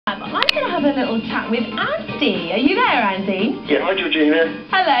have a little chat with Andy. Are you there, Andy? Yeah, hi Georgina.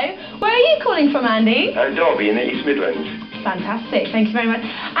 Hello. Where are you calling from, Andy? Derby in the East Midlands. Fantastic. Thank you very much.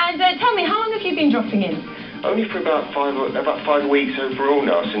 And tell me, how long have you been dropping in? Only for about 5 weeks overall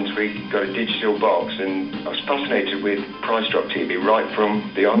now since we got a digital box, and I was fascinated with Price Drop TV right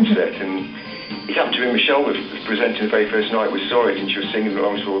from the onset. And it happened to be Michelle was presenting the very first night we saw it, and she was singing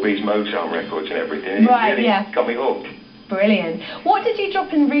along to all these Motown records and everything. And right, it really got me hooked. Brilliant. What did you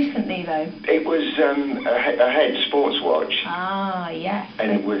drop in recently, though? It was a head sports watch. Ah, yes.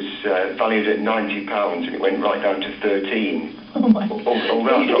 And it was valued at £90, and it went right down to 13. Oh my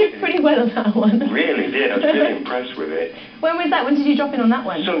God. You did pretty well on that one. Really did. I was really impressed with it. When was that? When did you drop in on that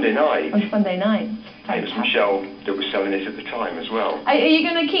one? Sunday night. On Sunday night. It was Michelle that was selling it at the time as well. Are you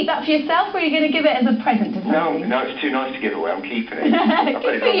going to keep that for yourself, or are you going to give it as a present to somebody? No, it's too nice to give away. I'm keeping it.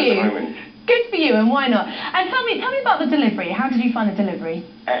 Good for you. At the moment. Good for you, and why not? And tell me about the delivery. How did you find the delivery?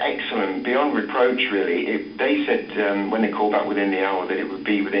 Excellent, beyond reproach, really. They said when they called back within the hour that it would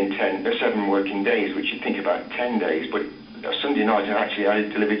be within 7 working days, which you'd think about 10 days, but Sunday night, and actually I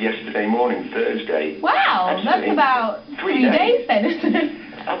delivered yesterday morning, Thursday. Wow, absolutely. That's about 3 days then, isn't it?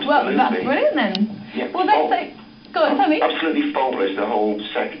 Absolutely. Well, that's brilliant then. Yeah. Well, go on, tell me. Absolutely faultless, the whole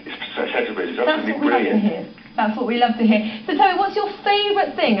set of it is absolutely brilliant. That's what we love to hear. So tell me, what's your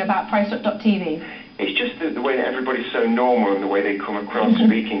favourite thing about PriceDrop.tv? It's just the way that everybody's so normal, and the way they come across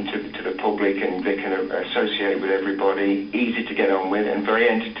speaking to the public, and they can associate with everybody, easy to get on with, and very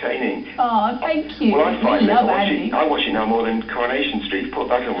entertaining. Oh, thank you. Well, I find that I watch it now more than Coronation Street. Put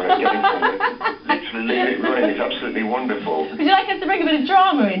that on when I'm getting from it. Literally leave it running. It's absolutely wonderful. Would you like us to bring a bit of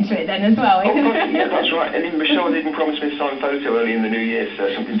drama into it then as well? Oh, God, yeah, that's right. And Michelle even promised me a signed photo early in the new year, so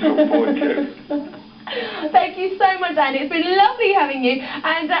something to look forward to. Thank you so much, Andy. It's been lovely having you,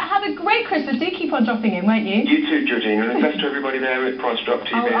 and have a great Christmas. Do keep on dropping in, won't you? You too, Georgina, and best to everybody there at Price Drop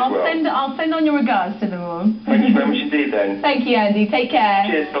TV as well. I'll send on your regards to them all. Thank you very much indeed, then. Thank you, Andy. Take care.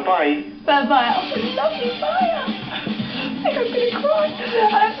 Cheers. Bye-bye. Bye-bye. Oh, what a lovely buyer. I think I'm going to cry.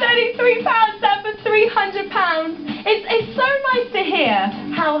 £33 down for £300. It's so nice to hear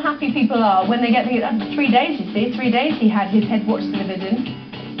how happy people are when they get things. 3 days, you see. 3 days he had his head watch delivered in.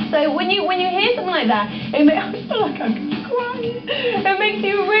 So when you hear something like that, I feel like I'm crying. It makes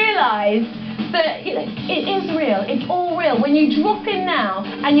you realise that it is real. It's all real. When you drop in now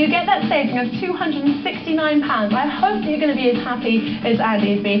and you get that saving of £269, I hope you're going to be as happy as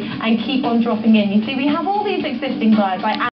Andy has been and keep on dropping in. You see, we have all these existing buyers like